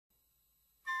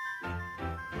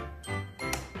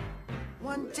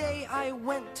One day I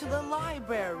went to the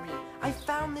library. I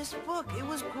found this book. It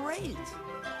was great.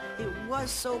 It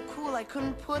was so cool I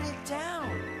couldn't put it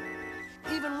down.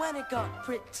 Even when it got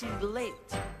pretty late.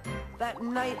 That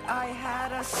night I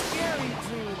had a scary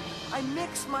dream. I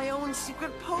mixed my own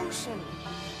secret potion.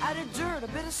 Added dirt, a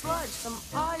bit of sludge, some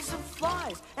eyes of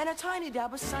flies, and a tiny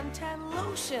dab of suntan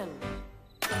lotion.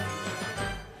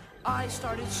 I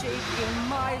started shaking,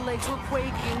 my legs were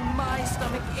quaking, my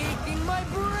stomach aching, my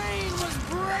brain was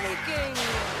breaking.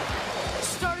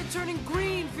 Started turning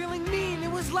green, feeling mean,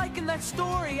 it was like in that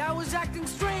story. I was acting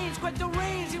strange, quite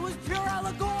deranged, it was pure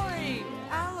allegory.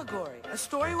 Allegory, a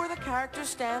story where the characters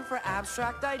stand for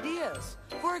abstract ideas.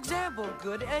 For example,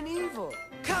 good and evil.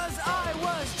 'Cause I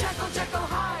was Jekyll, Jekyll,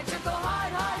 Hyde, Jekyll,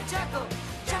 Hyde, Hyde, Jekyll.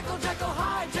 Jekyll, Jekyll,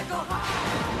 Hyde, Jekyll,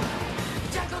 Hyde.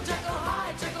 Jekyll, Jekyll,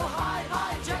 Hyde, Jekyll, Hyde,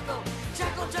 Hyde, Jekyll.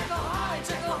 Jekyll, Jekyll, Hyde,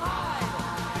 Jekyll, Hyde.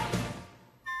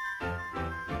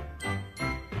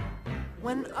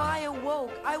 When I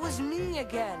awoke, I was me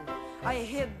again. I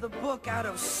hid the book out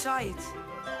of sight.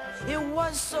 It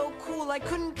was so cool I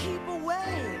couldn't keep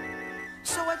away.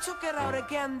 So I took it out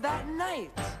again that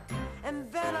night.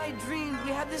 And then I dreamed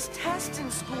we had this test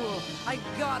in school. I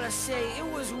gotta say, it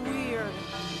was weird.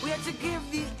 We had to give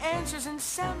the answers in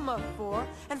semaphore,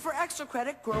 and for extra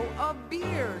credit, grow a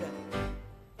beard.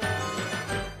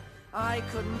 I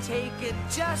couldn't take it,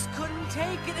 just couldn't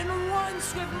take it. In one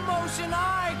swift motion,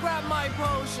 I grabbed my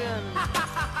potion.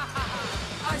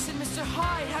 I said, Mr.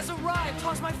 Hyde has arrived,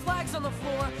 tossed my flags on the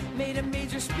floor, made a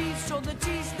major speech, told the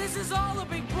teach, this is all a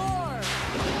big bore.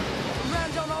 Ran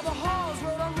down all the halls,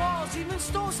 wrote on walls, even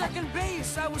stole second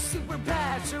base. I was super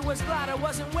bad, sure was glad I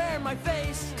wasn't wearing my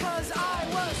face. 'Cause I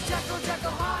was Jekyll,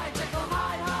 Jekyll, Hyde, Jekyll,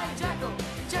 Hyde, Hyde, Jekyll.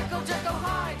 Jekyll, Jekyll,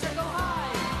 Hyde, Jekyll,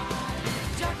 Hyde.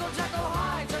 Jekyll, Jekyll,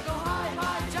 Hyde, Jekyll, Hyde,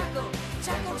 Hyde, Jekyll.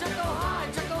 Jekyll, Jekyll,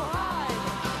 Hyde, Jekyll, Hyde.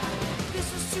 This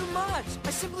was too much,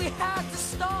 I simply had to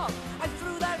stop. I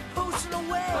threw that potion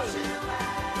away.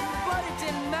 But it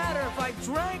didn't matter if I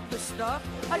drank the stuff,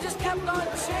 I just kept on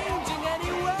changing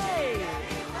anyway.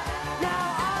 Now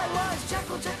I was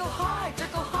Jekyll, Jekyll, Hyde,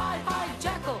 Jekyll, Hyde, Hyde,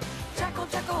 Jekyll. Jekyll,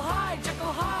 Jekyll, Hyde,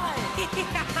 Jekyll, Hyde.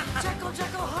 Jekyll,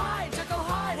 Jekyll, Hyde, Jekyll,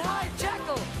 Hyde, Hyde,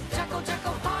 Jekyll. Jekyll,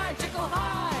 Jekyll, Hyde, Jekyll,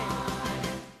 Hyde.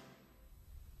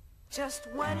 Just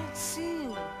when it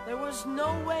seemed there was no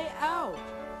way out,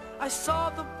 I saw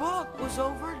the book was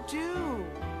overdue.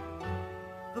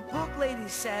 The book lady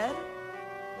said,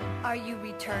 Are you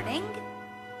returning?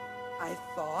 I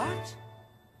thought,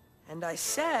 and I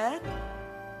said,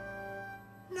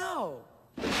 no.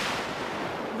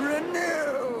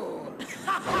 Renew!